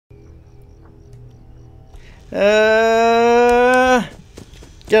Gotta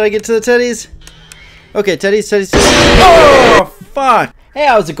get to the teddies. Okay, teddies. Oh, fuck. Hey,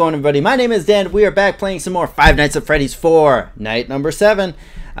 how's it going, everybody? My name is Dan. We are back playing some more Five Nights at Freddy's 4. Night number 7.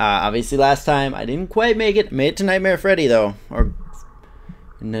 Obviously, last time I didn't quite make it. Made it to Nightmare Freddy, though. Or...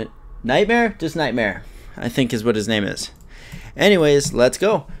 Nightmare? Just Nightmare, I think is what his name is. Anyways, let's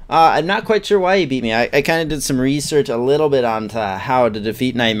go. I'm not quite sure why he beat me. I kind of did some research a little bit on how to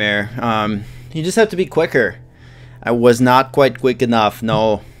defeat Nightmare. You just have to be quicker. I was not quite quick enough.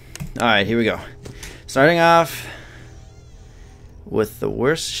 No. Alright, here we go. Starting off with the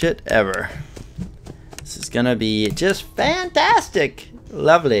worst shit ever. This is gonna be just fantastic.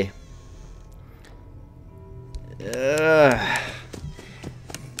 Lovely. That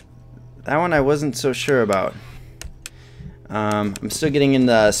one I wasn't so sure about. I'm still getting in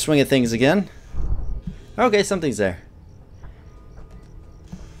the swing of things again. Okay, something's there.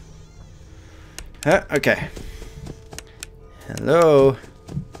 Okay. Hello.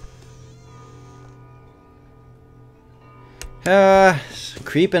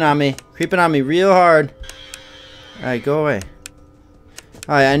 Creeping on me real hard. Alright, go away.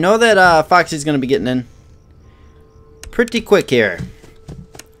 Alright, I know that Foxy's gonna be getting in pretty quick here.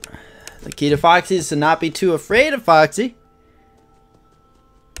 The key to Foxy is to not be too afraid of Foxy.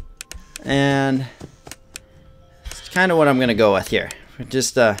 And it's kind of what I'm gonna go with here. We're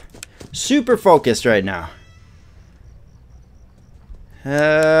just super focused right now.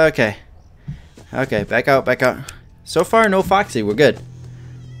 Okay. Okay, back out. So far, no Foxy. We're good.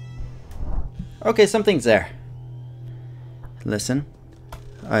 Okay, something's there. Listen.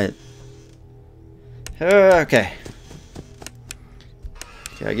 Alright. Okay.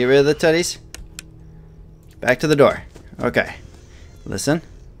 Gotta get rid of the teddies. Back to the door. Okay. Listen.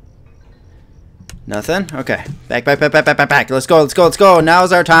 Nothing? Okay. Back. Let's go.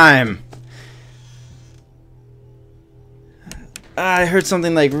 Now's our time. I heard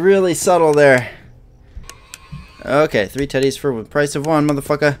something like really subtle there. Okay, 3 teddies for the price of 1,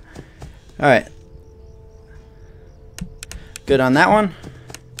 motherfucker. Alright. Good on that one.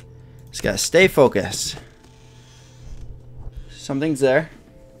 Just gotta stay focused. Something's there.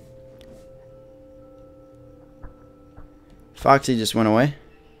 Foxy just went away.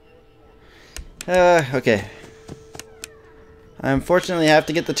 Okay. I unfortunately have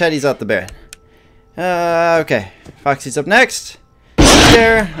to get the teddies out the bed. Okay. Foxy's up next.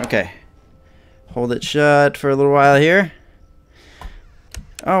 There. Okay. Hold it shut for a little while here.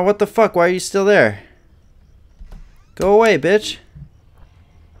 Oh, what the fuck? Why are you still there? Go away, bitch.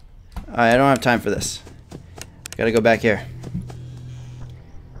 I don't have time for this. I gotta go back here.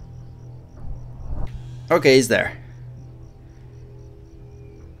 Okay, he's there.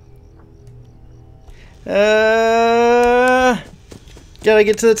 Gotta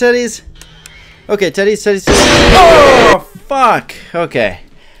get to the teddies. Okay, teddies. Oh, fuck. Okay.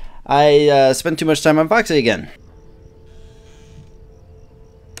 I spent too much time on Foxy again.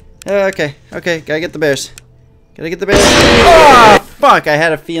 Okay. Gotta get the bears. Oh, fuck. I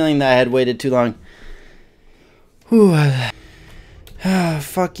had a feeling that I had waited too long. Whew.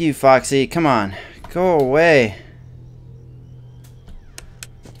 Fuck you, Foxy. Come on. Go away.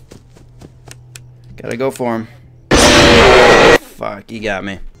 Gotta go for him. Fuck, you got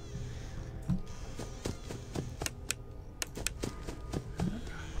me.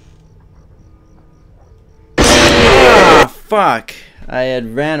 Ah, fuck. I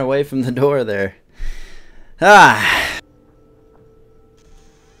had ran away from the door there. Foxy.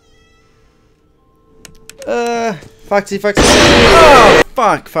 Oh,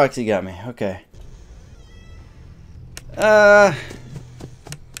 fuck. Foxy got me. Okay. Gotta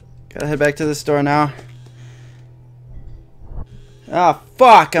head back to the store now. Ah,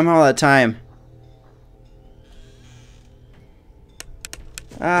 fuck! I'm all out of time.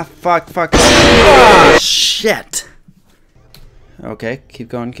 Ah, fuck. Ah, shit! Okay, keep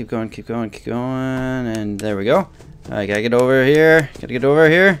going. And there we go. Alright, gotta get over here.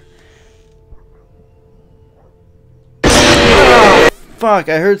 Oh, fuck,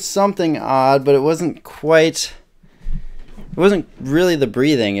 I heard something odd, but it wasn't quite... It wasn't really the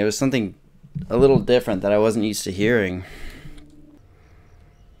breathing. It was something a little different that I wasn't used to hearing.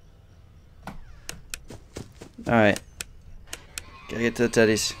 Alright. Gotta get to the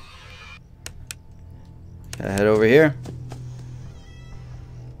teddies. Gotta head over here.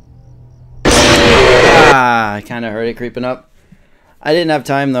 Ah, I kinda heard it creeping up. I didn't have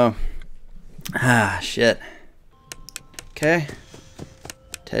time though. Ah, shit. Okay.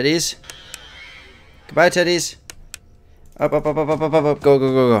 Teddies. Goodbye, teddies. Up.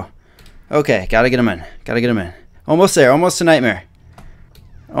 Go. Okay, gotta get him in. Almost there. Almost to Nightmare.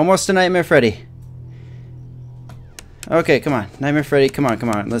 Almost to Nightmare Freddy. Okay, come on. Nightmare Freddy, come on, come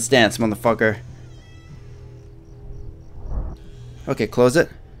on. Let's dance, motherfucker. Okay, close it.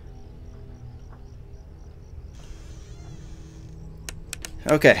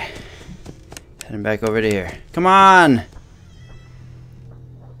 Okay. Heading back over to here. Come on!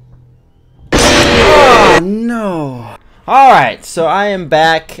 Oh, no! Alright, so I am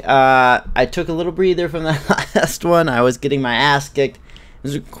back. I took a little breather from the last one. I was getting my ass kicked. I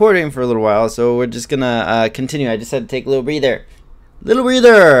was recording for a little while, so we're just gonna continue. I just had to take a little breather. Little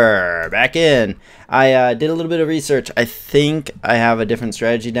breather! Back in. I did a little bit of research. I think I have a different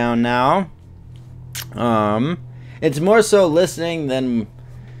strategy down now. It's more so listening than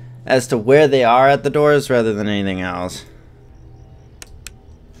as to where they are at the doors rather than anything else.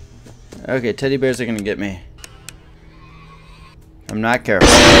 Okay, teddy bears are gonna get me. I'm not careful.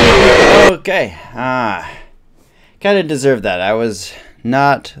 Okay. Kind of deserved that. I was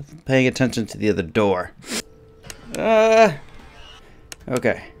not paying attention to the other door.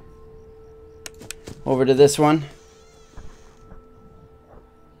 Okay. Over to this one.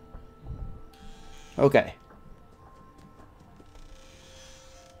 Okay.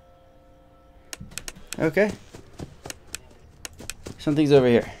 Okay. Something's over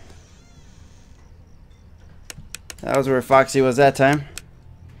here. That was where Foxy was that time.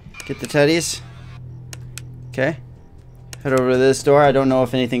 Get the teddies. Okay. Head over to this door. I don't know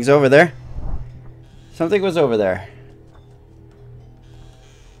if anything's over there. Something was over there.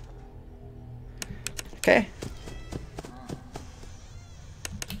 Okay.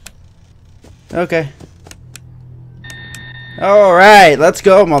 Okay. Alright, let's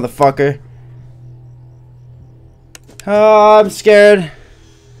go, motherfucker. Oh, I'm scared.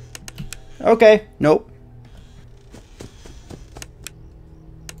 Okay, nope.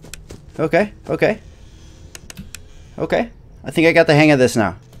 Okay, okay. Okay. I think I got the hang of this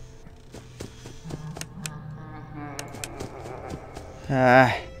now.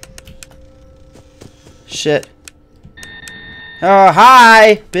 Shit. Oh,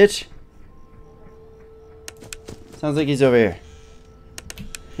 hi, bitch. Sounds like he's over here.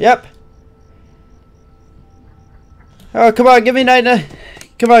 Yep. Oh, come on, give me 9.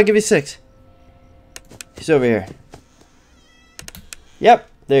 Come on, give me 6. He's over here. Yep,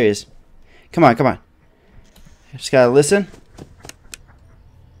 there he is. Come on, come on. Just gotta listen.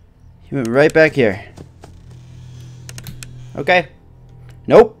 He went right back here. Okay.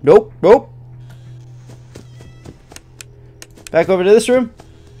 Nope, nope, nope. Back over to this room.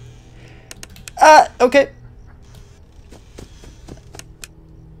 Okay.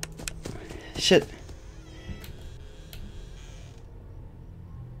 Shit.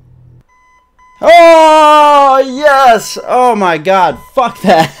 Oh, yes! Oh my god, fuck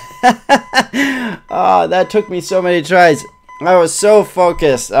that. Oh, that took me so many tries. I was so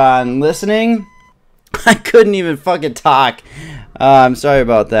focused on listening, I couldn't even fucking talk. I'm sorry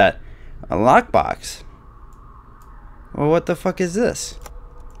about that. A lockbox. Well, what the fuck is this?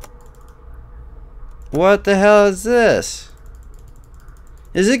 What the hell is this?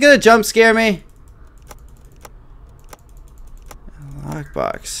 Is it gonna jump scare me? A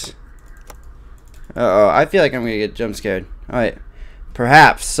lockbox. Uh-oh, I feel like I'm gonna get jump scared. Alright.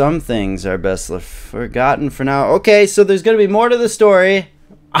 Perhaps some things are best left forgotten for now. Okay, so there's gonna be more to the story.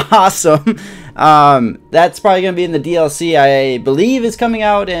 Awesome. That's probably gonna be in the DLC. I believe is coming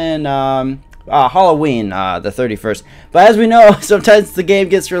out in Halloween, the 31st. But as we know, sometimes the game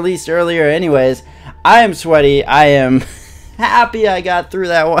gets released earlier anyways. I am sweaty. I am happy I got through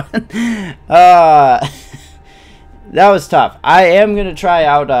that one. That was tough. I am going to try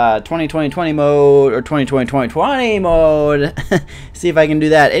out 2020 mode or 2020 mode. See if I can do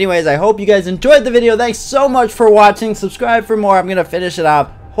that. Anyways, I hope you guys enjoyed the video. Thanks so much for watching. Subscribe for more. I'm going to finish it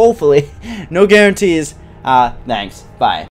off. Hopefully. No guarantees. Thanks. Bye.